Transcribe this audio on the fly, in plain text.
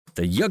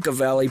The Yucca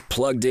Valley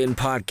Plugged In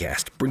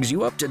podcast brings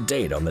you up to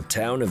date on the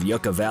town of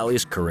Yucca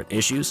Valley's current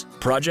issues,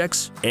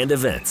 projects, and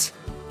events.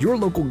 Your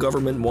local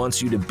government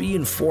wants you to be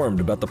informed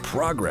about the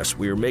progress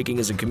we are making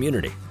as a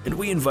community, and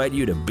we invite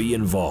you to be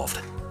involved.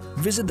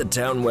 Visit the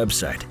town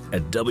website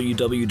at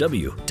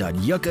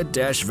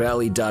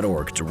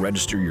www.yucca-valley.org to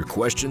register your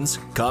questions,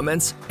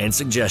 comments, and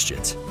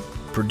suggestions.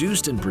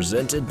 Produced and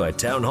presented by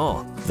Town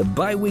Hall, the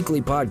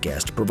bi-weekly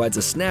podcast provides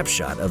a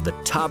snapshot of the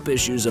top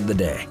issues of the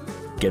day.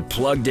 Get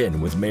plugged in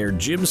with Mayor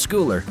Jim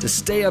Schooler to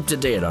stay up to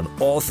date on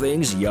all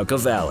things Yucca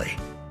Valley.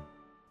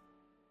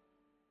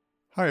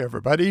 Hi,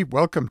 everybody.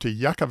 Welcome to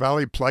Yucca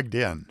Valley Plugged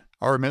In.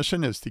 Our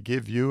mission is to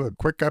give you a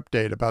quick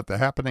update about the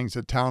happenings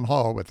at Town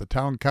Hall with the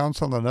Town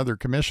Council and other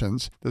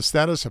commissions, the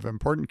status of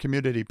important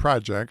community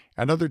projects,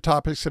 and other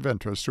topics of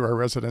interest to our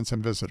residents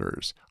and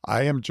visitors.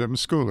 I am Jim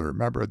Schooler,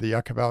 member of the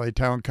Yucca Valley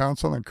Town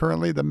Council and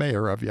currently the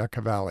mayor of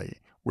Yucca Valley.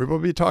 We will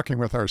be talking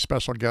with our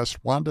special guest,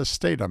 Wanda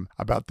Stadum,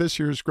 about this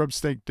year's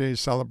Grubstake Day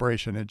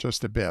celebration in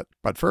just a bit.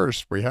 But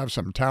first, we have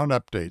some town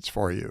updates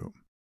for you.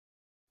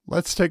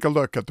 Let's take a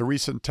look at the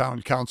recent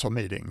town council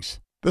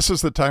meetings. This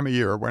is the time of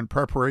year when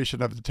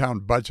preparation of the town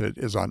budget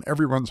is on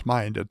everyone's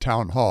mind at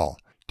Town Hall.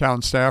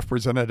 Town staff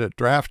presented a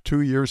draft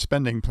 2-year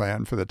spending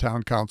plan for the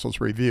town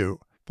council's review.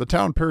 The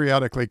town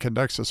periodically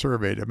conducts a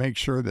survey to make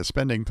sure the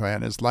spending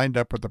plan is lined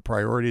up with the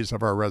priorities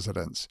of our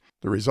residents.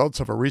 The results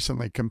of a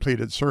recently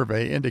completed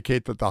survey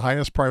indicate that the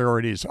highest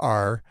priorities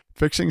are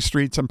fixing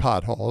streets and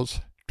potholes,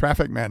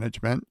 traffic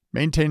management,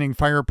 maintaining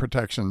fire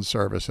protection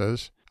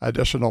services,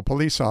 additional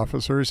police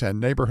officers and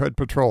neighborhood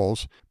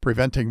patrols,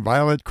 preventing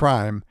violent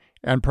crime,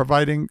 and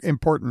providing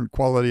important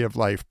quality of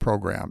life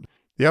programs.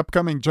 The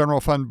upcoming general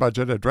fund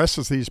budget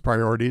addresses these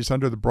priorities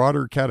under the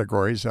broader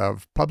categories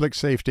of public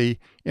safety,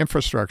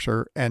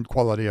 infrastructure, and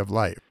quality of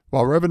life.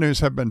 While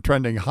revenues have been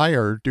trending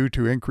higher due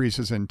to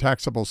increases in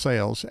taxable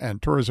sales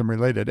and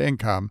tourism-related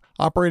income,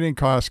 operating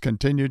costs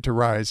continued to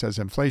rise as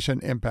inflation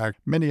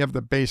impacted many of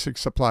the basic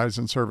supplies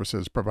and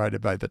services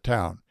provided by the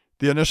town.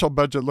 The initial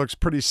budget looks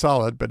pretty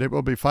solid, but it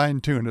will be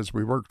fine-tuned as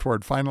we work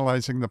toward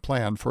finalizing the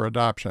plan for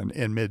adoption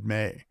in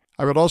mid-May.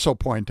 I would also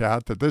point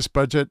out that this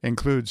budget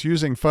includes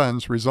using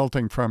funds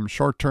resulting from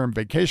short-term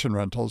vacation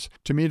rentals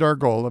to meet our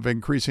goal of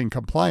increasing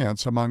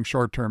compliance among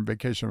short-term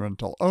vacation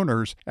rental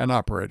owners and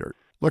operators.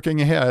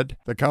 Looking ahead,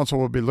 the Council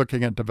will be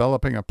looking at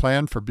developing a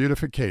plan for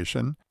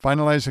beautification,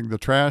 finalizing the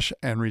trash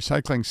and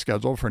recycling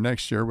schedule for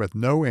next year with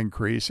no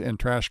increase in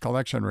trash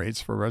collection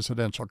rates for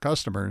residential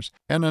customers,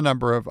 and a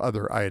number of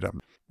other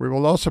items. We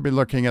will also be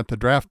looking at the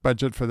draft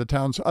budget for the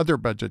town's other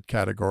budget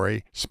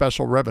category,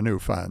 Special Revenue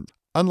Fund.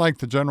 Unlike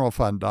the general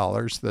fund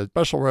dollars, the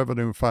special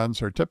revenue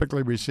funds are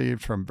typically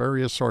received from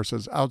various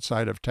sources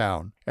outside of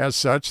town. As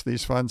such,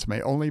 these funds may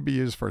only be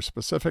used for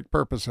specific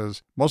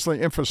purposes,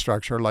 mostly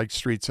infrastructure like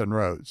streets and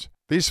roads.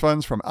 These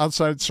funds from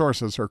outside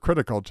sources are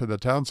critical to the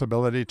town's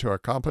ability to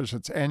accomplish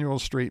its annual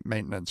street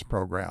maintenance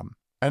program.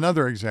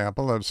 Another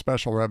example of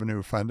special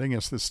revenue funding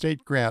is the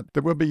state grant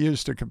that will be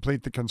used to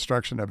complete the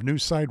construction of new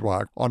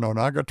sidewalk on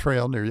Onaga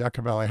Trail near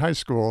Yucca Valley High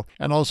School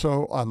and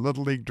also on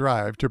Little League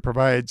Drive to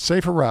provide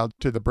safer route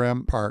to the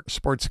Brim Park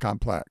Sports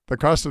Complex. The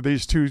cost of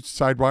these two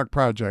sidewalk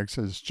projects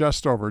is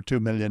just over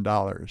 $2 million.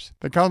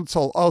 The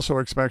Council also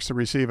expects to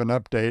receive an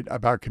update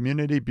about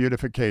community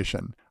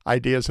beautification,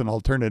 ideas and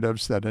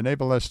alternatives that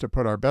enable us to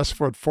put our best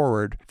foot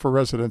forward for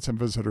residents and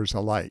visitors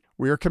alike.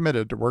 We are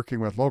committed to working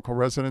with local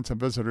residents and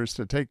visitors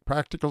to take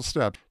practical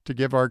steps to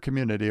give our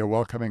community a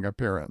welcoming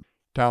appearance.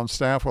 Town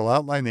staff will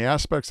outline the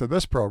aspects of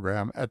this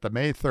program at the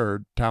May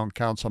 3rd Town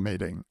Council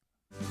meeting.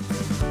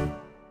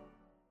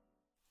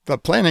 The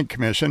Planning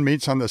Commission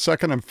meets on the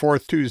second and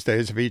fourth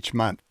Tuesdays of each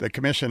month. The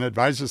Commission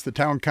advises the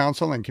Town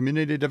Council and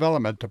Community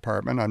Development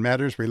Department on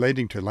matters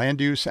relating to land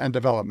use and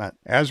development.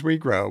 As we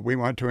grow, we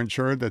want to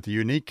ensure that the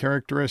unique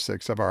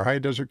characteristics of our high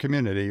desert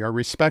community are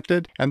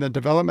respected and that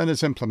development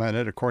is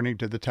implemented according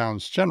to the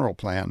town's general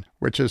plan,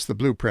 which is the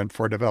blueprint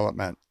for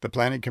development. The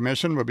Planning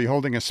Commission will be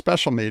holding a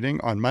special meeting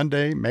on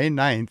Monday, May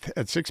 9th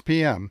at 6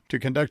 p.m. to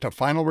conduct a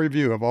final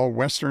review of all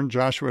Western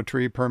Joshua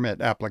Tree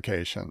permit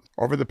applications.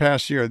 Over the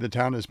past year, the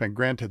town has been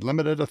granted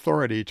limited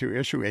authority to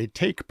issue a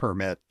take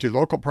permit to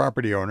local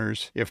property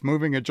owners if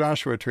moving a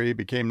Joshua tree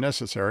became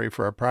necessary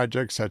for a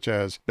project such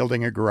as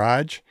building a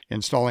garage,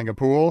 installing a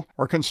pool,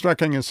 or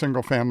constructing a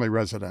single-family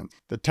residence.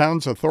 The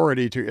town's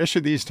authority to issue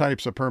these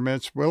types of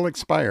permits will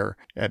expire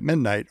at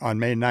midnight on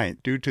May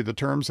 9th due to the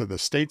terms of the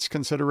state's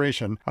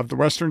consideration of the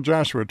Western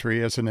Joshua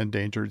tree as an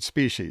endangered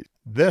species.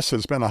 This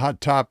has been a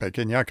hot topic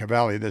in Yucca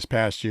Valley this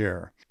past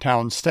year.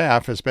 Town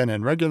staff has been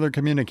in regular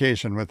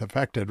communication with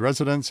affected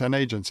residents and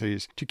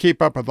agencies to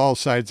keep up with all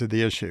sides of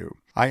the issue.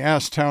 I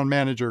asked Town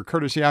Manager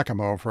Curtis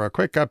Yakimo for a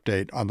quick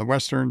update on the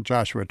Western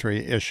Joshua Tree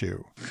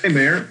issue. Hey,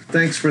 Mayor.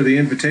 Thanks for the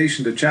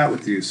invitation to chat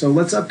with you. So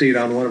let's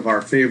update on one of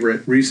our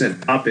favorite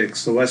recent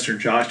topics, the Western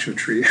Joshua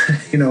Tree.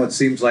 It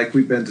seems like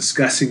we've been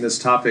discussing this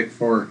topic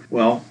for,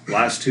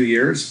 last 2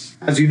 years.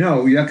 As you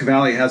know, Yucca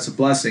Valley has the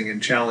blessing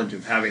and challenge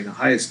of having the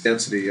highest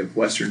density of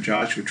Western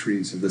Joshua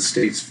trees of the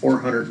state's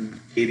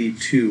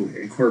 482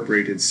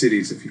 incorporated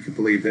cities, if you could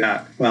believe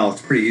that. Well,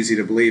 it's pretty easy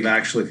to believe,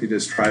 actually, if you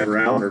just drive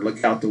around or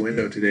look out the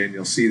window today and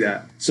you'll see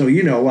that. So,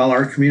 while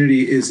our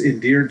community is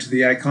endeared to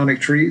the iconic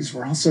trees,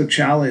 we're also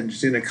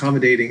challenged in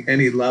accommodating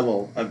any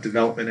level of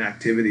development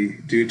activity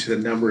due to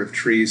the number of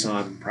trees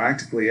on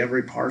practically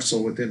every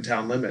parcel within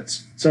town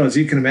limits. So, as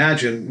you can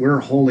imagine,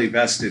 we're wholly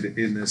vested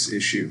in this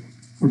issue.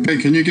 Okay,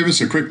 can you give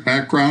us a quick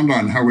background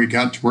on how we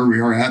got to where we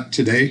are at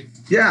today?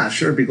 Yeah,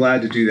 sure. I'd be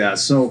glad to do that.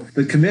 So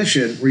the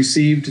commission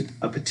received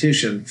a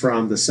petition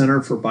from the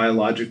Center for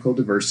Biological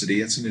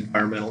Diversity. It's an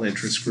environmental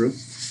interest group,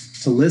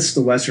 to list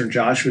the Western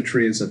Joshua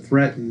Tree as a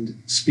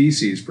threatened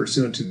species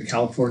pursuant to the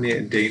California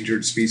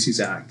Endangered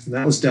Species Act. And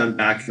that was done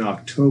back in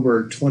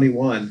October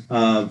 21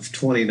 of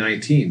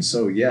 2019.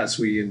 So yes,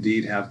 we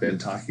indeed have been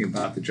talking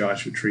about the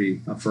Joshua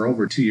Tree for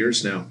over 2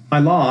 years now. By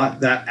law,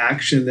 that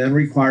action then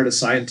required a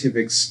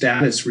scientific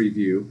status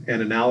review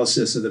and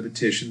analysis of the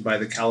petition by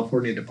the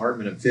California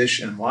Department of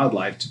Fish and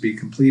Wildlife to be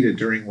completed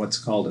during what's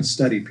called a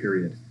study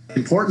period.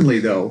 Importantly,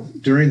 though,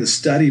 during the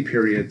study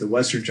period, the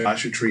Western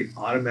Joshua Tree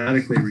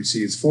automatically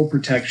receives full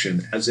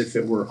protection as if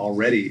it were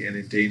already an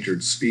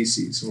endangered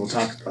species. And we'll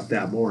talk about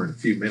that more in a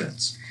few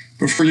minutes.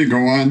 Before you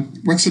go on,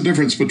 what's the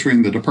difference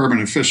between the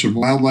Department of Fish and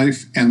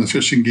Wildlife and the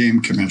Fish and Game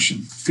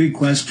Commission? Good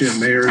question,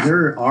 Mayor.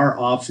 There are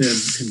often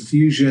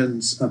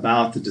confusions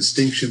about the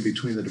distinction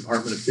between the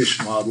Department of Fish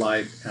and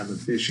Wildlife and the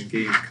Fish and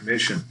Game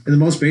Commission. In the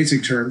most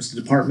basic terms, the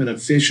Department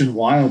of Fish and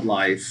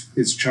Wildlife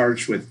is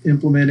charged with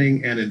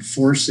implementing and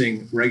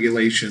enforcing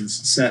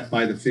regulations set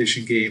by the Fish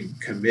and Game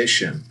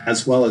Commission,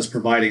 as well as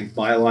providing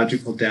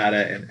biological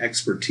data and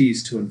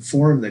expertise to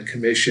inform the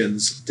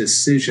Commission's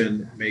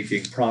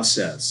decision-making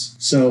process.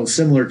 So,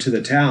 similar to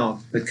the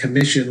town, the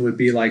commission would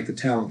be like the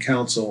town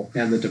council,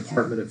 and the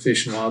Department of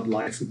Fish and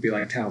Wildlife would be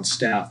like town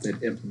staff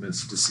that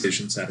implements the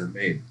decisions that are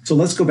made. So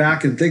let's go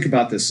back and think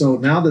about this. So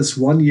now this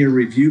 1 year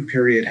review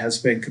period has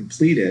been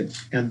completed,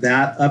 and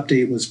that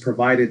update was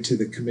provided to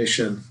the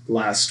commission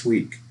last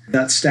week.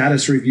 That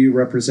status review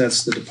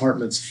represents the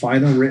department's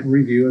final written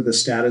review of the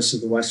status of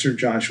the Western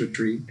Joshua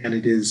Tree, and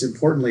it is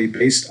importantly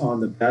based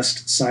on the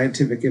best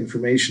scientific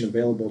information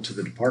available to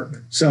the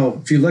department. So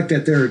if you looked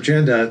at their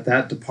agenda,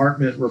 that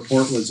department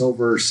report was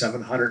over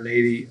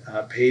 780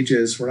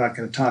 pages. We're not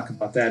going to talk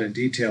about that in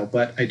detail,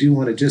 but I do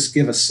want to just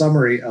give a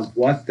summary of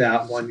what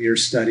that 1 year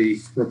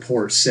study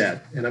report said.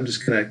 And I'm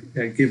just going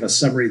to give a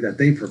summary that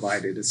they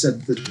provided. It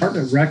said the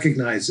department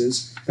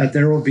recognizes that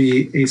there will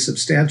be a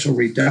substantial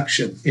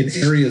reduction in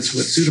areas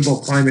with suitable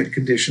climate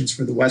conditions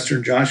for the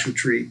Western Joshua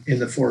Tree in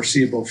the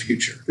foreseeable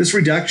future. This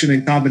reduction,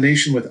 in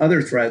combination with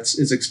other threats,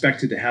 is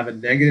expected to have a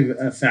negative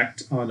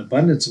effect on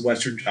abundance of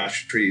Western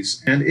Joshua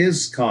trees and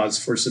is cause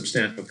for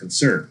substantial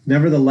concern.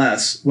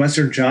 Nevertheless,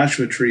 Western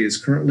Joshua Tree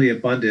is currently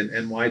abundant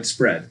and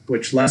widespread,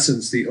 which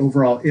lessens the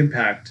overall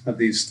impact of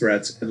these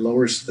threats and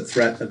lowers the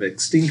threat of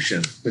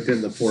extinction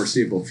within the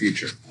foreseeable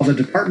future. While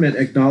the department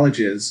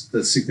acknowledges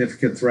the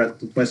significant threat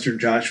the Western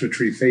Joshua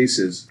Tree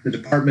faces, the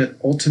department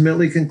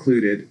ultimately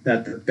concluded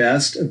that the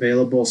best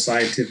available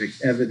scientific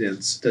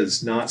evidence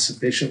does not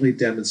sufficiently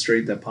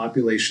demonstrate that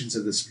populations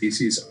of the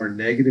species are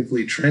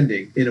negatively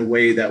trending in a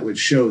way that would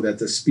show that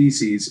the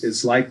species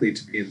is likely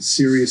to be in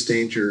serious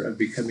danger of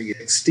becoming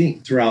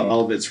extinct throughout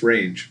all of its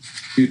range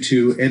due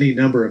to any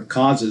number of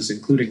causes,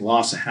 including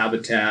loss of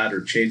habitat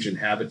or change in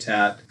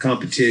habitat,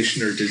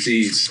 competition, or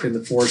disease in the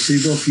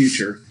foreseeable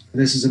future.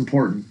 And this is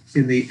important,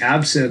 in the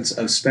absence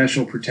of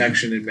special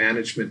protection and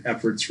management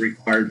efforts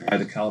required by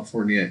the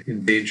California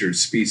Endangered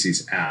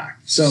Species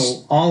Act.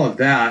 So all of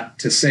that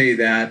to say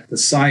that the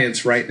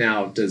science right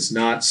now does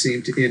not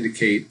seem to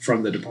indicate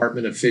from the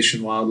Department of Fish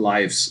and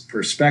Wildlife's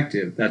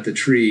perspective that the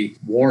tree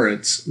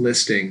warrants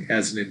listing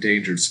as an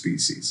endangered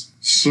species.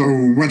 So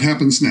what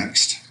happens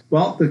next?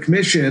 Well, the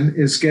commission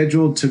is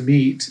scheduled to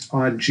meet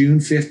on June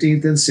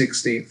 15th and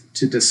 16th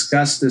to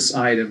discuss this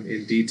item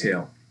in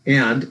detail.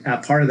 And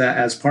as part of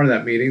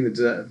that meeting,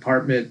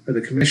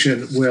 the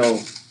commission will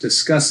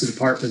discuss the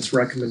department's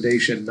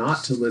recommendation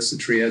not to list the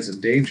tree as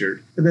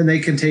endangered. And then they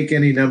can take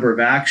any number of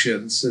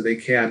actions. So they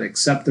can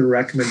accept the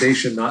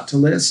recommendation not to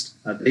list.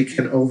 They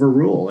can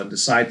overrule and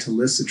decide to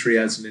list the tree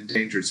as an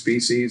endangered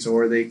species,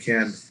 or they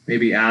can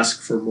maybe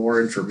ask for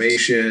more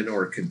information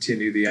or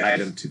continue the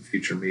item to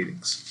future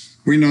meetings.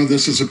 We know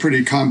this is a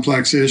pretty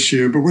complex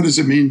issue, but what does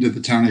it mean to the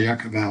town of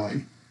Yucca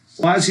Valley?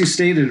 Well, as you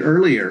stated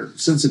earlier,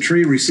 since the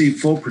tree received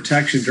full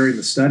protection during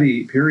the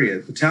study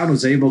period, the town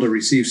was able to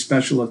receive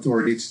special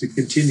authority to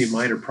continue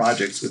minor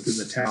projects within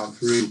the town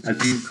through,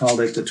 as you called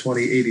it, the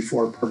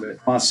 2084 permit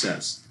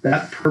process.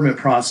 That permit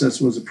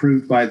process was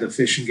approved by the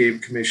Fish and Game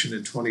Commission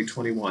in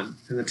 2021,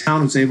 and the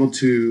town was able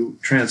to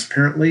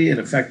transparently and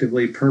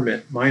effectively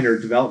permit minor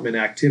development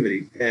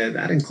activity. And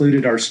that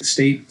included our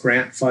state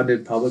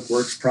grant-funded public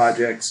works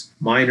projects,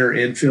 minor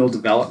infill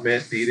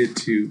development needed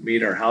to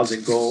meet our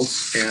housing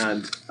goals,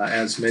 and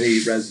as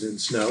many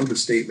residents know, the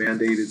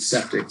state-mandated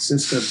septic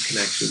system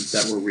connections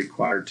that were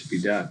required to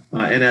be done.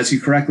 And as you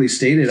correctly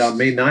stated, on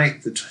May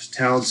 9th, the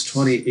town's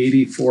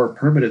 2084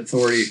 permit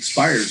authority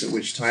expires, at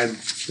which time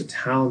the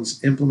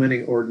town's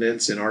implementing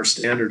ordinance and our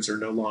standards are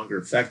no longer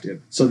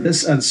effective. So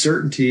this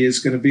uncertainty is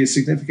going to be a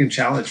significant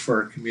challenge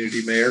for our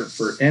community mayor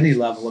for any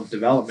level of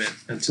development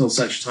until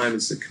such time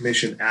as the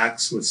commission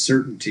acts with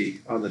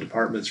certainty on the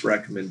department's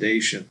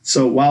recommendation.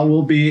 So while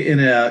we'll be in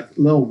a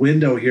little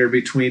window here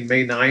between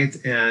May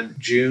 9th and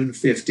June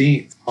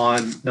 15th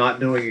on not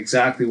knowing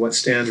exactly what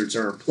standards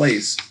are in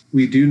place,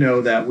 we do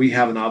know that we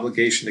have an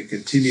obligation to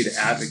continue to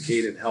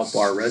advocate and help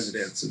our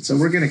residents. And so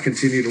we're going to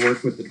continue to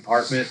work with the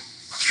department,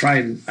 try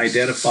and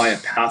identify a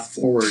path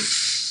forward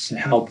to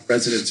help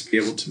residents be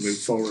able to move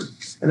forward.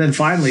 And then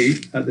finally,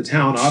 the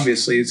town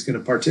obviously is going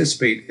to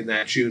participate in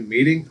that June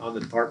meeting on the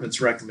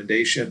department's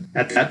recommendation.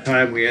 At that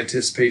time, we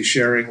anticipate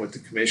sharing with the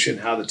commission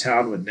how the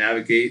town would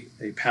navigate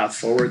a path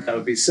forward that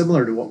would be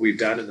similar to what we've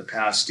done in the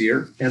past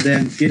year. And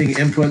then getting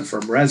input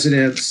from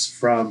residents,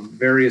 from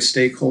various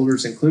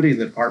stakeholders, including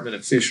the Department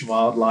of Fish and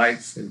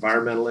Wildlife,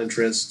 environmental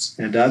interests,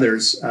 and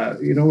others.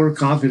 We're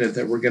confident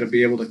that we're going to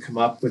be able to come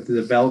up with the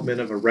development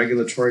of a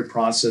regulatory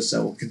process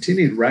that will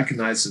continue to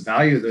recognize the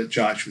value of the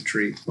Joshua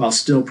Tree while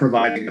still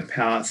providing a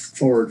path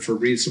forward for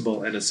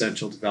reasonable and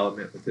essential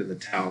development within the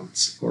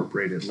town's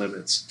incorporated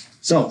limits.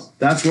 So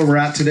that's where we're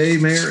at today,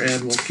 Mayor,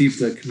 and we'll keep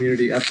the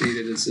community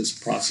updated as this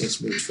process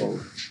moves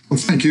forward. Well,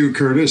 thank you,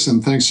 Curtis,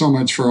 and thanks so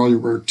much for all your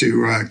work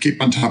to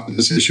keep on top of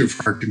this issue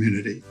for our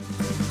community.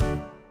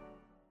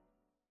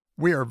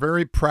 We are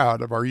very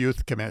proud of our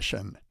Youth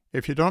Commission.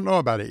 If you don't know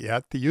about it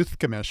yet, the Youth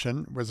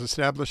Commission was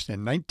established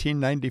in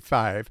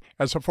 1995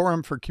 as a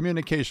forum for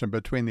communication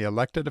between the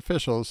elected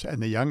officials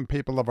and the young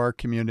people of our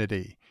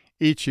community.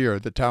 Each year,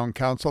 the Town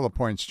Council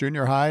appoints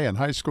junior high and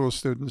high school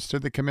students to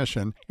the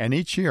commission, and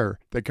each year,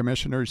 the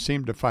commissioners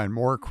seem to find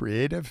more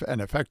creative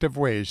and effective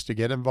ways to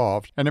get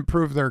involved and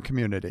improve their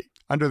community.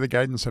 Under the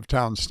guidance of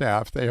town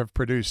staff, they have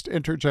produced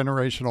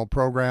intergenerational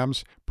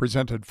programs,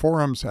 presented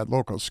forums at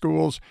local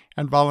schools,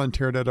 and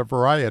volunteered at a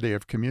variety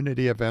of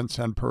community events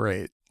and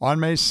parades. On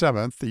May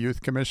 7th, the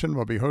Youth Commission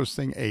will be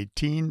hosting a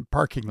Teen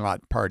Parking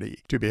Lot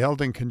Party. To be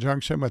held in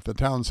conjunction with the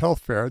town's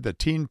health fair, the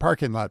Teen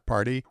Parking Lot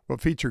Party will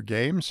feature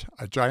games,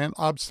 a giant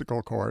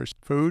obstacle course,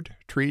 food,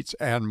 treats,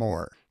 and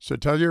more. So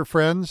tell your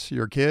friends,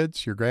 your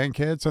kids, your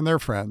grandkids, and their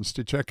friends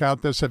to check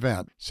out this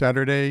event,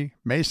 Saturday,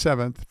 May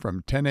 7th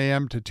from 10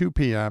 a.m. to 2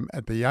 p.m.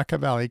 at the Yucca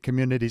Valley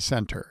Community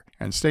Center.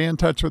 And stay in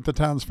touch with the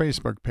town's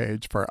Facebook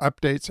page for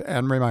updates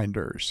and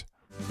reminders.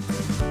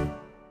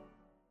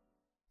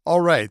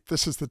 All right,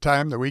 this is the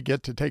time that we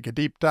get to take a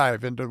deep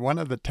dive into one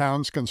of the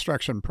town's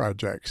construction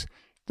projects.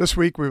 This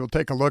week we will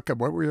take a look at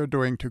what we are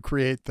doing to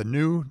create the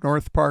new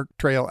North Park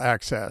Trail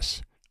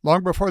access.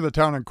 Long before the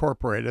town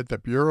incorporated, the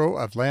Bureau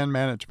of Land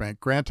Management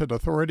granted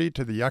authority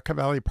to the Yucca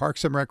Valley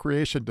Parks and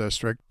Recreation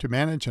District to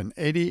manage an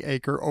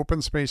 80-acre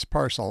open space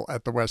parcel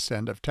at the west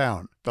end of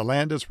town. The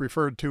land is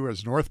referred to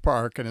as North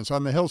Park and is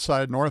on the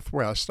hillside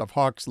northwest of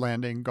Hawks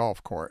Landing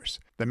Golf Course.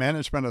 The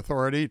management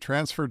authority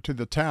transferred to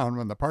the town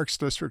when the Parks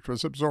District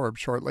was absorbed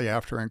shortly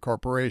after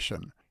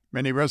incorporation.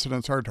 Many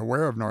residents aren't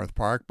aware of North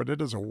Park, but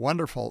it is a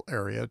wonderful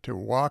area to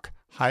walk,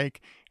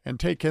 hike, and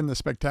take in the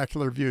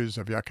spectacular views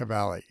of Yucca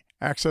Valley.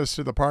 Access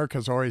to the park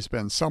has always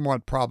been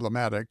somewhat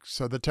problematic,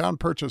 so the town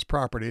purchased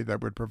property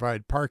that would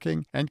provide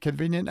parking and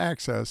convenient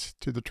access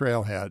to the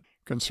trailhead.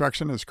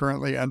 Construction is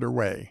currently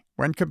underway.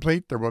 When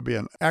complete, there will be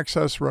an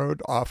access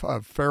road off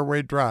of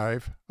Fairway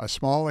Drive, a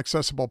small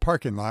accessible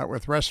parking lot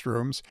with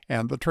restrooms,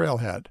 and the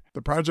trailhead.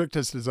 The project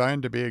is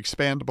designed to be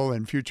expandable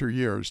in future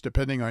years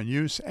depending on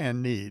use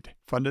and need.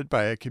 Funded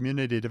by a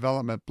Community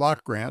Development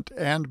Block Grant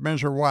and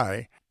Measure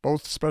Y,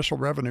 both special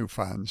revenue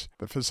funds,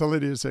 the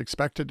facility is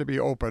expected to be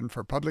open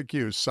for public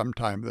use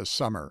sometime this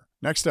summer.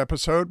 Next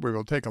episode, we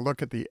will take a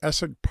look at the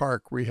Essig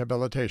Park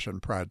Rehabilitation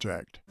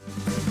Project.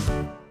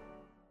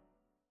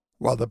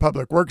 While the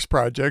public works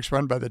projects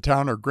run by the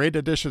town are great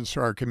additions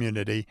to our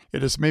community,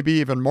 it is maybe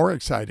even more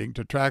exciting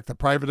to track the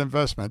private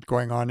investment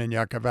going on in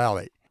Yucca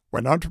Valley.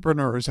 When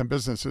entrepreneurs and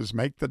businesses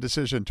make the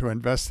decision to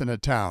invest in a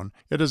town,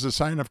 it is a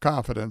sign of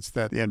confidence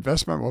that the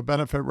investment will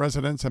benefit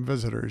residents and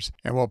visitors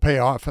and will pay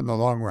off in the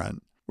long run.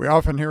 We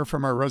often hear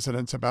from our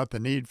residents about the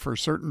need for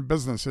certain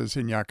businesses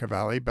in Yucca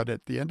Valley, but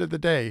at the end of the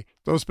day,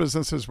 those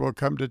businesses will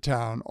come to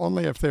town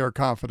only if they are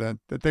confident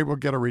that they will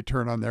get a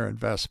return on their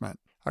investment.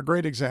 A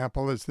great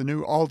example is the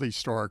new Aldi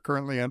store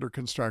currently under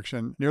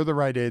construction near the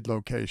Rite Aid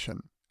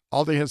location.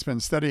 Aldi has been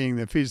studying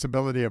the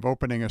feasibility of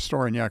opening a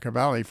store in Yucca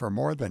Valley for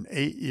more than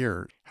 8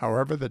 years.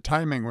 However, the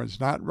timing was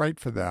not right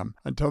for them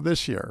until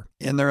this year.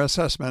 In their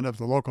assessment of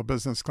the local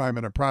business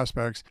climate and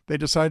prospects, they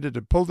decided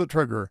to pull the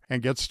trigger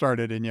and get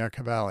started in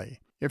Yucca Valley.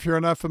 If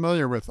you're not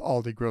familiar with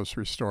Aldi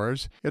grocery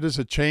stores, it is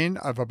a chain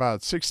of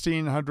about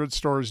 1,600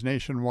 stores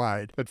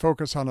nationwide that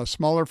focus on a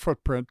smaller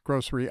footprint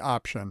grocery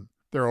option.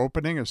 Their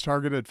opening is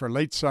targeted for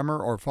late summer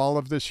or fall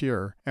of this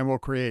year and will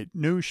create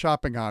new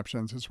shopping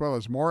options as well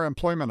as more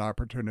employment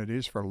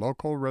opportunities for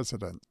local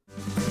residents.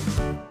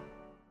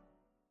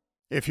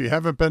 If you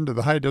haven't been to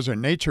the High Desert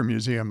Nature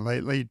Museum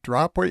lately,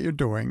 drop what you're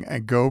doing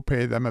and go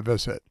pay them a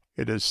visit.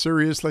 It is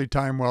seriously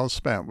time well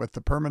spent with the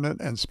permanent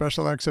and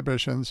special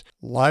exhibitions,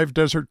 live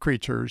desert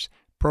creatures,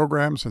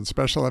 programs, and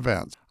special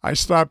events. I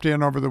stopped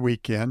in over the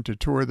weekend to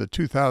tour the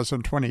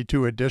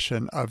 2022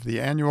 edition of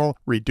the annual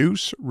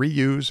Reduce,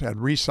 Reuse, and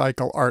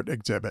Recycle art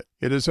exhibit.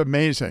 It is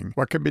amazing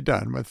what can be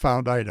done with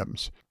found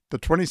items. The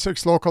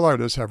 26 local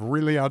artists have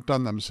really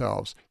outdone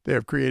themselves. They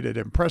have created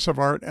impressive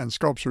art and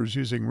sculptures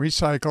using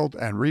recycled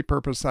and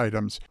repurposed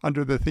items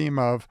under the theme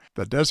of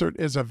 "The desert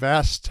is a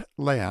vast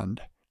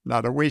land,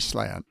 not a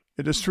wasteland."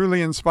 It is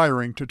truly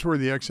inspiring to tour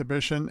the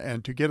exhibition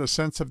and to get a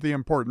sense of the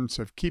importance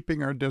of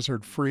keeping our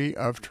desert free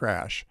of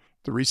trash.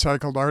 The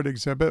recycled art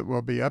exhibit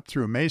will be up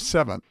through May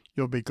 7th.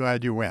 You'll be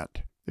glad you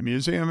went. The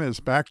museum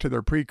is back to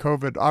their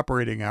pre-COVID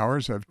operating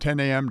hours of 10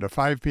 a.m. to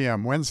 5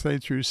 p.m. Wednesday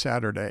through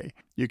Saturday.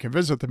 You can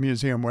visit the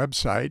museum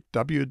website,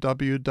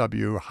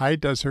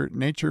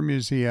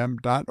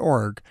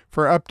 www.highdesertnaturemuseum.org,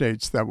 for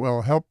updates that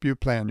will help you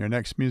plan your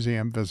next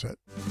museum visit.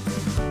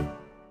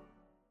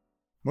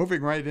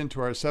 Moving right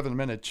into our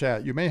 7-minute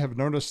chat, you may have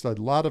noticed a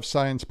lot of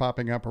signs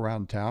popping up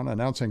around town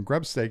announcing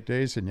Grubstake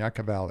Days in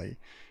Yucca Valley.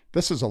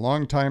 This is a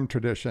long-time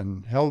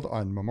tradition held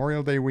on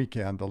Memorial Day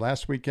weekend, the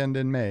last weekend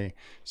in May,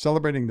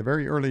 celebrating the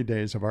very early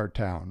days of our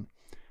town.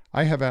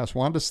 I have asked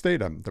Wanda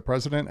Stadum, the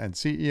president and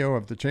CEO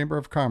of the Chamber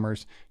of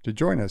Commerce, to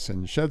join us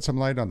and shed some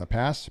light on the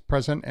past,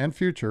 present, and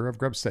future of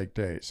Grubstake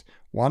Days.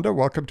 Wanda,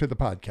 welcome to the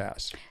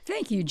podcast.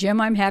 Thank you, Jim.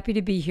 I'm happy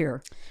to be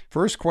here.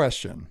 First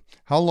question.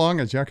 How long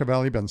has Yucca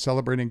Valley been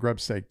celebrating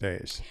Grubstake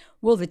Days?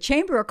 Well, the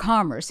Chamber of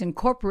Commerce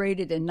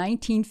incorporated in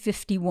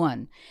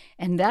 1951,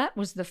 and that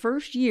was the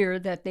first year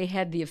that they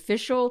had the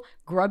official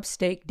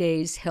Grubstake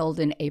Days held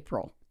in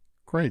April.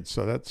 Great.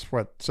 So that's,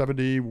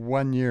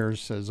 71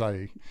 years as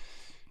I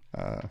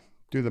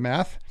do the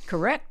math?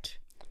 Correct.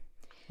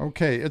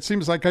 Okay. It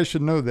seems like I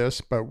should know this,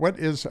 but what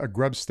is a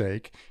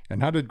grubstake,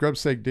 and how did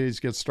Grubstake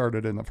Days get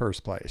started in the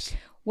first place?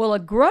 Well,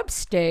 a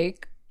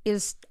grubstake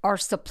are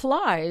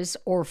supplies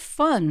or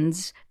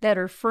funds that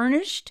are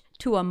furnished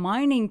to a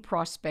mining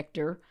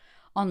prospector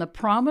on the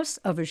promise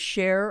of a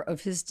share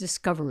of his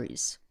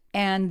discoveries.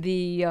 And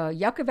the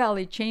Yucca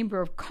Valley Chamber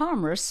of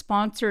Commerce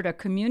sponsored a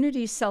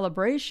community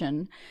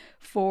celebration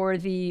for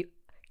the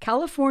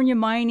California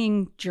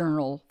Mining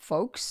Journal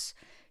folks.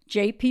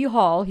 J.P.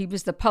 Hall, he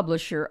was the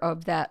publisher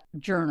of that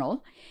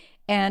journal,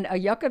 and a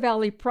Yucca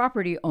Valley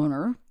property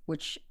owner,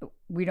 which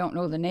we don't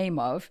know the name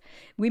of.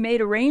 We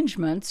made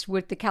arrangements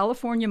with the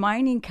California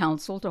Mining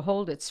Council to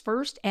hold its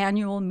first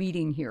annual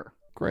meeting here.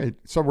 Great.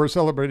 So we're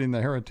celebrating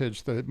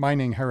the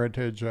mining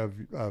heritage of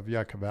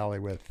Yucca Valley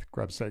with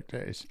Grubstake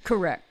Days.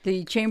 Correct.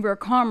 The Chamber of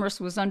Commerce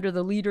was under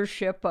the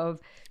leadership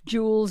of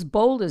Jules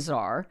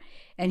Boldazar,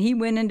 and he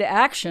went into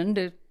action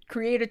to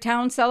create a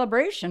town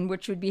celebration,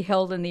 which would be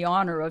held in the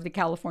honor of the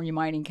California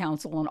Mining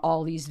Council and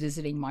all these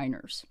visiting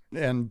miners.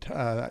 And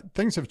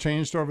things have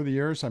changed over the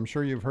years. I'm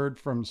sure you've heard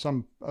from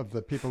some of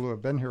the people who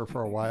have been here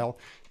for a while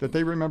that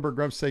they remember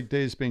Grubstake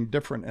Days being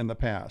different in the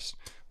past.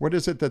 What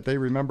is it that they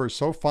remember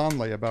so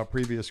fondly about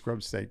previous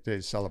Grubstake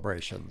Days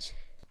celebrations?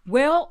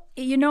 Well,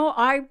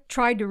 I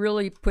tried to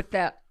really put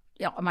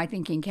my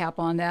thinking cap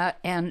on that.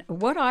 And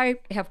what I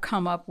have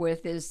come up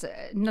with is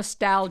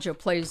nostalgia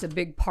plays a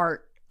big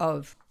part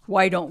of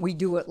why don't we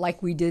do it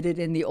like we did it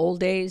in the old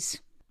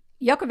days?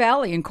 Yucca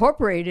Valley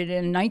incorporated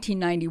in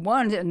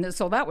 1991, and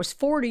so that was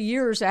 40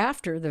 years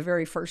after the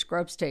very first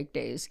Grubstake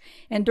Days.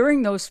 And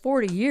during those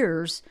 40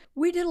 years,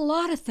 we did a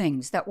lot of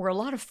things that were a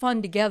lot of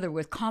fun together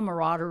with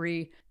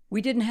camaraderie.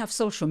 We didn't have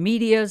social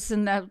medias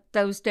in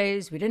those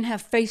days. We didn't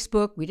have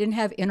Facebook. We didn't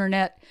have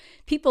internet.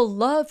 People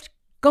loved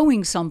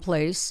going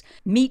someplace,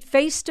 meet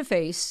face to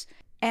face,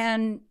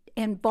 and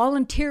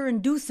volunteer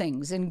and do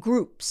things in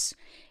groups.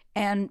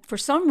 And for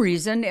some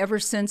reason, ever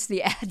since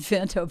the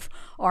advent of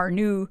our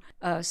new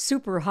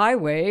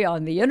superhighway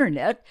on the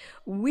internet,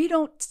 we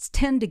don't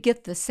tend to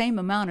get the same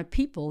amount of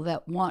people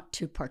that want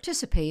to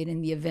participate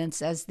in the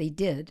events as they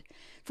did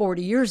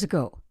 40 years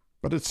ago.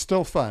 But it's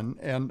still fun.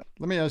 And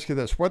let me ask you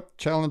this. What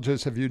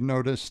challenges have you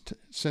noticed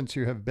since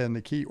you have been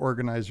the key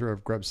organizer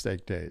of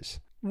Grubstake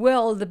Days?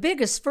 Well, the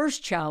biggest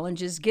first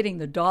challenge is getting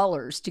the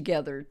dollars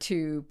together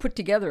to put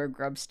together a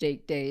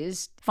Grubstake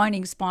Days,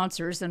 finding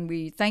sponsors, and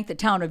we thank the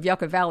town of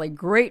Yucca Valley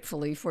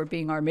gratefully for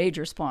being our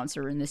major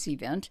sponsor in this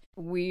event.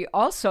 We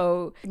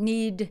also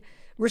need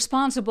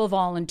responsible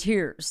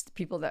volunteers,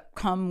 people that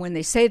come when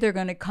they say they're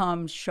going to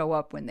come, show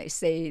up when they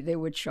say they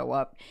would show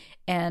up.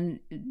 And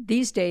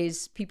these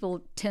days,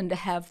 people tend to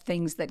have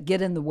things that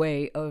get in the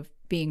way of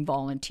being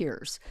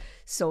volunteers.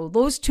 So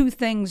those two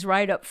things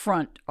right up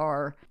front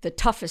are the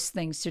toughest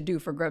things to do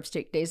for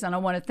Grubstake Days. And I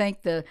want to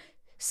thank the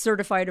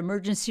Certified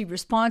Emergency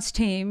Response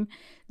Team,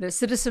 the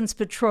Citizens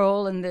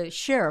Patrol, and the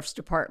Sheriff's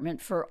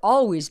Department for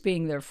always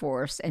being there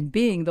for us and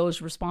being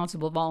those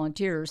responsible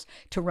volunteers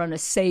to run a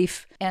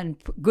safe and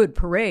good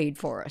parade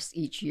for us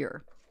each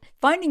year.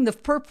 Finding the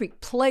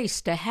perfect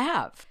place to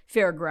have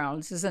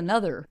fairgrounds is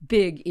another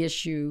big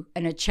issue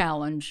and a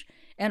challenge,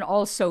 and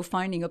also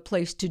finding a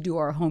place to do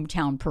our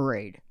hometown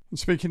parade.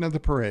 Speaking of the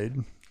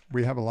parade,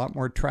 we have a lot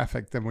more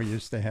traffic than we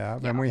used to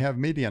have, and we have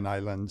median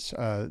islands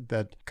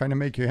that kind of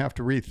make you have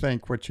to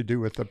rethink what you do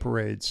with the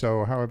parade.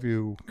 So how have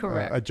you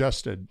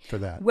adjusted for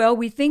that? Well,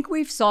 we think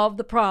we've solved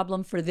the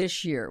problem for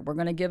this year. We're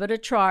going to give it a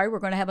try. We're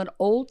going to have an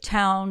Old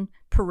Town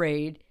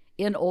parade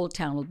in Old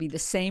Town. It'll be the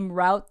same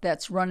route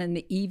that's run in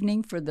the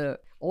evening for the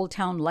Old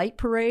Town Light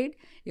Parade.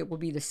 It will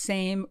be the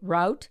same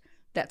route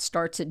that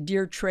starts at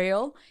Deer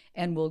Trail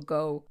and will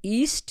go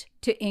east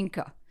to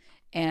Inca.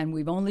 And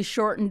we've only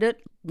shortened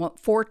it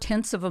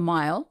 0.4 of a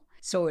mile,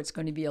 so it's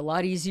going to be a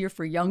lot easier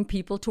for young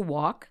people to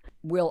walk.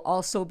 We'll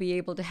also be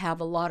able to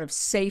have a lot of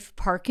safe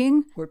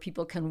parking where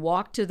people can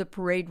walk to the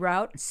parade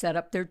route, set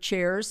up their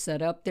chairs,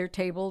 set up their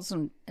tables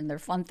and their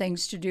fun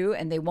things to do,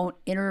 and they won't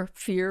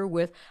interfere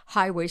with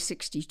Highway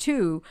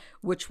 62,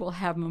 which will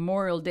have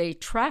Memorial Day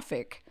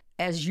traffic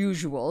as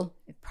usual,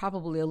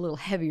 probably a little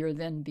heavier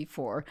than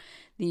before.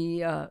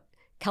 The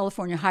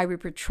California Highway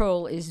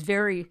Patrol is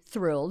very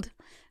thrilled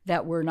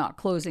that we're not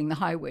closing the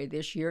highway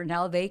this year.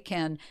 Now they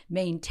can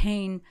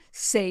maintain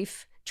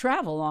safe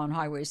travel on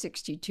Highway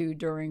 62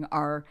 during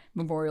our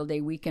Memorial Day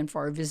weekend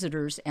for our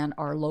visitors and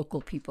our local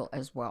people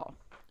as well.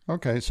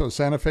 Okay, so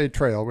Santa Fe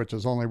Trail, which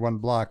is only 1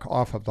 block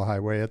off of the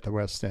highway at the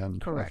west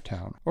end of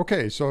town.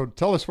 Okay, so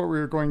tell us what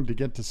we're going to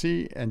get to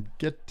see and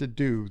get to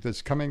do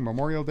this coming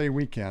Memorial Day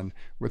weekend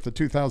with the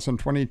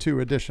 2022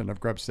 edition of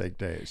Grubstake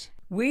Days.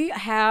 We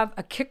have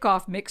a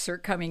kickoff mixer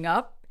coming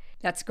up.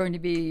 That's going to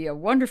be a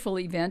wonderful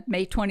event,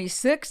 May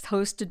 26th,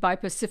 hosted by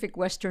Pacific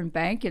Western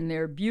Bank in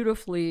their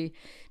beautifully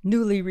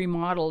newly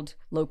remodeled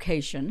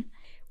location.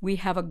 We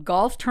have a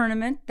golf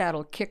tournament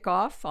that'll kick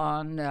off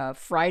on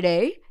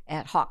Friday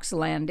at Hawks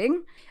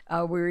Landing.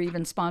 We're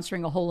even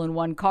sponsoring a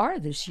hole-in-one car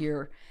this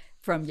year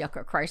from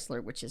Yucca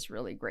Chrysler, which is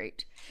really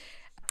great.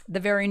 The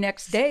very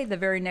next day, the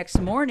very next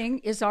morning,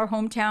 is our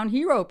Hometown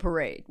Hero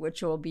Parade,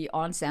 which will be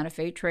on Santa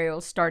Fe Trail,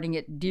 starting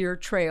at Deer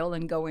Trail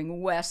and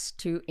going west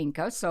to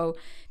Inca. So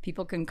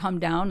people can come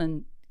down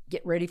and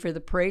get ready for the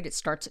parade. It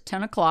starts at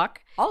 10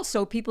 o'clock.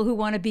 Also, people who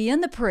want to be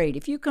in the parade,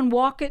 if you can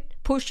walk it,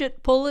 push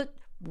it, pull it,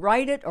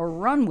 ride it, or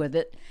run with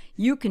it,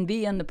 you can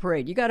be in the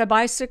parade. You got a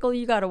bicycle,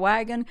 you got a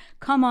wagon,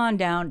 come on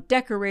down,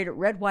 decorate it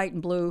red, white,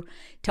 and blue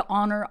to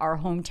honor our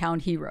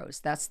hometown heroes.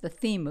 That's the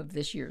theme of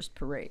this year's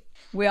parade.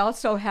 We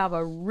also have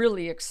a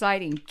really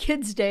exciting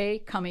Kids Day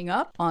coming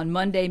up on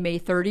Monday, May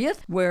 30th,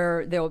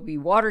 where there will be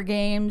water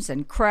games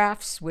and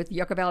crafts with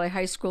Yucca Valley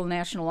High School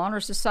National Honor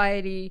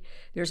Society.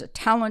 There's a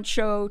talent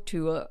show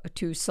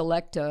to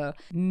select a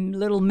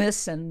Little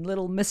Miss and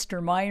Little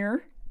Mr.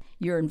 Minor.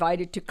 You're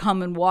invited to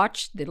come and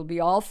watch. It'll be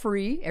all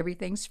free.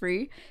 Everything's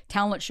free.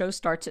 Talent show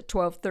starts at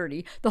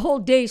 12:30. The whole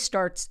day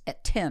starts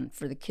at 10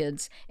 for the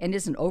kids and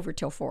isn't over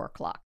till 4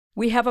 o'clock.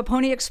 We have a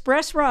Pony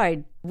Express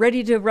ride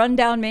ready to run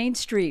down Main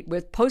Street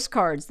with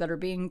postcards that are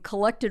being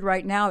collected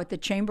right now at the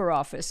Chamber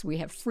office. We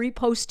have free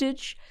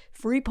postage,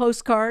 free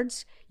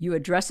postcards. You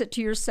address it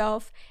to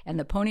yourself, and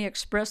the Pony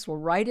Express will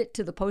write it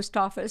to the post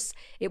office.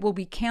 It will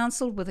be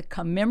canceled with a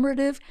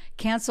commemorative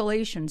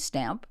cancellation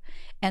stamp,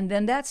 and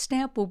then that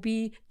stamp will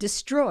be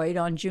destroyed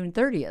on June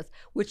 30th,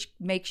 which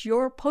makes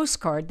your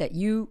postcard that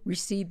you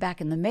receive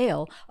back in the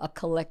mail a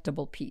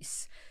collectible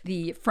piece.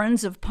 The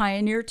Friends of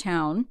Pioneer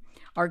Town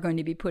are going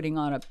to be putting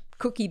on a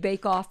cookie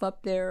bake-off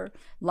up there.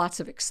 Lots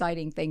of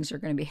exciting things are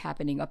going to be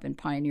happening up in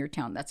Pioneer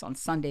Town. That's on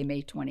Sunday,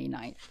 May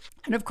 29th.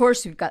 And of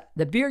course, we've got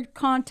the beer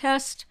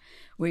contest.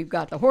 We've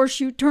got the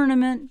horseshoe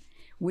tournament.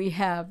 We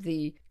have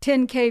the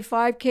 10K,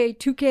 5K,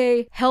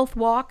 2K health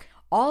walk.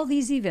 All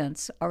these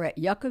events are at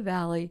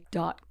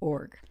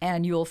yuccavalley.org.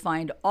 And you'll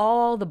find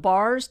all the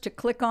bars to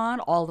click on,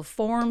 all the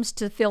forms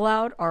to fill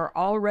out are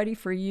all ready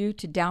for you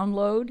to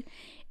download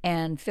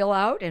and fill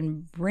out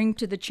and bring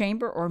to the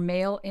chamber or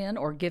mail in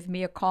or give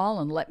me a call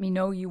and let me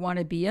know you want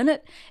to be in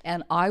it,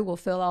 and I will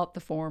fill out the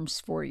forms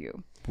for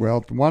you.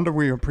 Well, Wanda,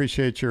 we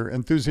appreciate your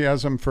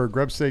enthusiasm for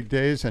Grubstake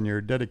Days and your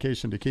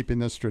dedication to keeping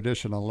this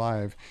tradition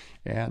alive.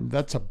 And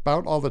that's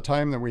about all the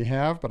time that we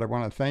have, but I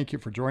want to thank you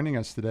for joining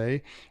us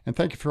today, and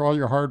thank you for all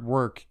your hard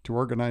work to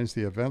organize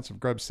the events of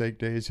Grubstake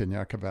Days in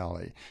Yucca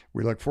Valley.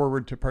 We look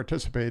forward to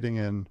participating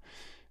in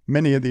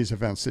many of these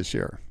events this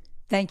year.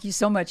 Thank you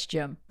so much,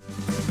 Jim.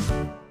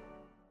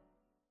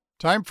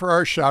 Time for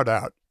our shout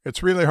out.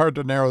 It's really hard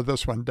to narrow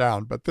this one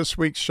down, but this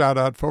week's shout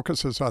out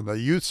focuses on the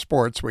youth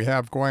sports we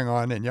have going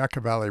on in Yucca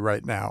Valley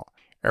right now.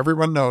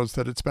 Everyone knows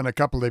that it's been a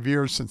couple of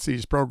years since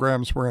these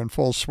programs were in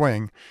full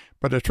swing,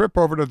 but a trip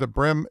over to the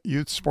Brim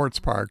Youth Sports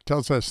Park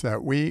tells us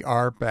that we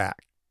are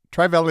back.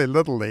 Tri-Valley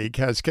Little League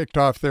has kicked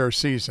off their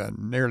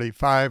season. Nearly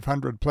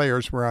 500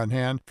 players were on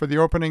hand for the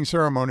opening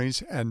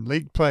ceremonies, and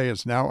league play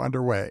is now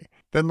underway.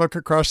 Then look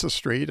across the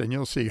street and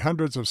you'll see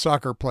hundreds of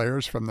soccer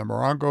players from the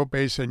Morongo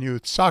Basin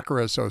Youth Soccer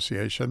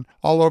Association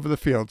all over the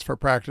fields for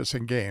practice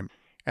and game.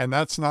 And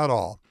that's not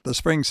all. The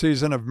spring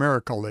season of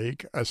Miracle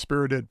League, a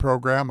spirited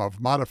program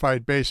of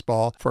modified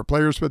baseball for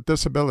players with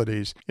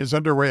disabilities, is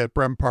underway at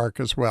Brem Park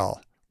as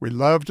well. We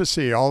love to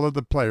see all of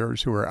the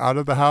players who are out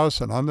of the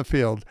house and on the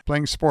field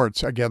playing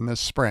sports again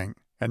this spring.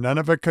 And none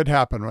of it could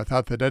happen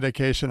without the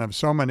dedication of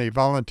so many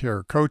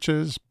volunteer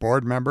coaches,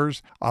 board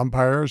members,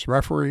 umpires,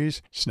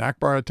 referees, snack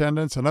bar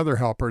attendants, and other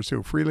helpers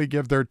who freely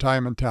give their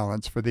time and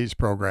talents for these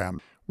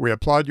programs. We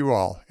applaud you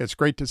all. It's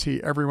great to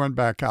see everyone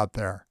back out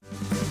there.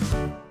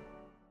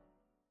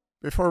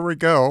 Before we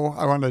go,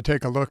 I want to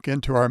take a look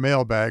into our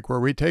mailbag where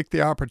we take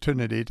the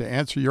opportunity to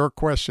answer your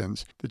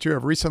questions that you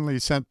have recently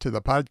sent to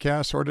the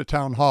podcast or to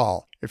Town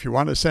Hall. If you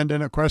want to send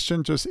in a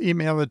question, just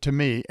email it to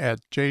me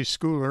at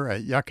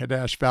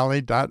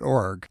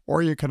jschooler@yucca-valley.org,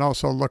 or you can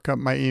also look up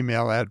my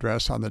email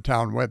address on the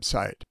town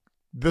website.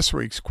 This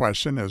week's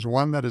question is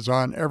one that is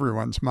on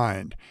everyone's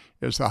mind.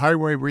 Is the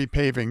highway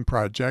repaving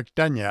project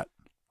done yet?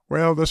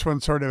 Well, this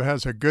one sort of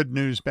has a good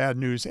news, bad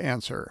news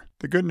answer.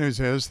 The good news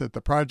is that the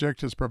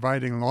project is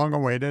providing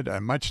long-awaited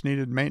and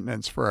much-needed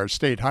maintenance for our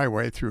state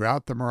highway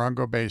throughout the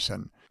Morongo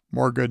Basin.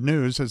 More good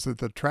news is that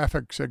the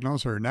traffic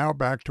signals are now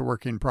back to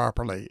working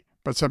properly.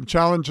 But some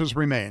challenges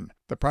remain.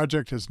 The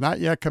project is not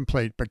yet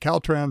complete, but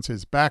Caltrans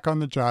is back on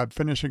the job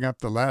finishing up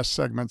the last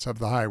segments of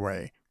the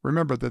highway.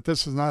 Remember that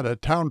this is not a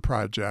town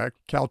project.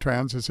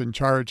 Caltrans is in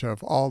charge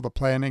of all the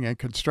planning and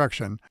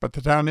construction, but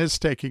the town is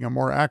taking a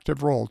more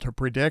active role to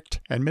predict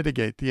and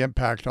mitigate the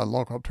impact on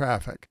local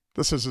traffic.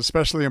 This is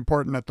especially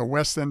important at the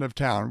west end of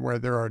town, where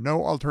there are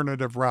no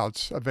alternative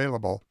routes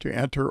available to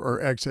enter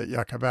or exit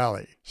Yucca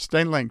Valley.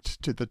 Stay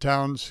linked to the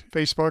town's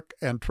Facebook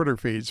and Twitter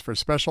feeds for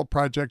special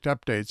project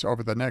updates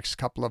over the next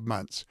couple of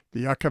months.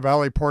 The Yucca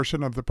Valley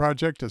portion of the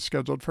project is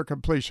scheduled for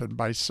completion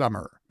by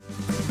summer.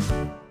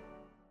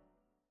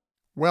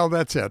 Well,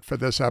 that's it for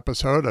this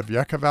episode of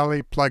Yucca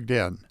Valley Plugged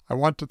In. I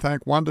want to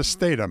thank Wanda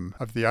Stadum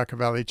of the Yucca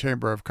Valley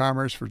Chamber of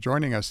Commerce for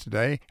joining us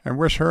today and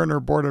wish her and her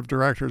board of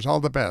directors all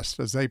the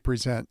best as they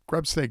present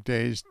Grubstake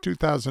Days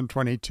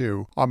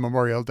 2022 on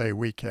Memorial Day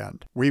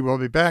weekend. We will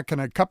be back in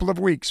a couple of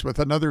weeks with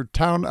another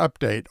town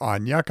update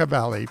on Yucca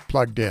Valley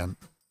Plugged In.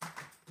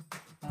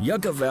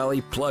 Yucca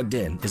Valley Plugged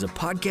In is a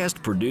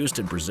podcast produced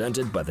and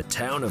presented by the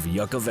town of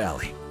Yucca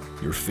Valley.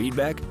 Your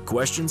feedback,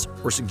 questions,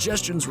 or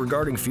suggestions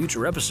regarding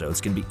future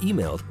episodes can be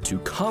emailed to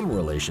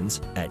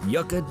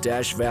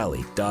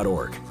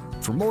comrelations@yucca-valley.org.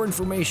 For more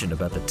information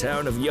about the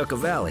town of Yucca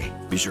Valley,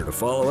 be sure to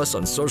follow us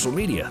on social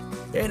media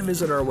and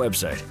visit our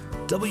website,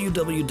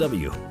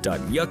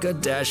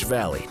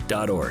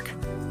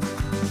 www.yucca-valley.org.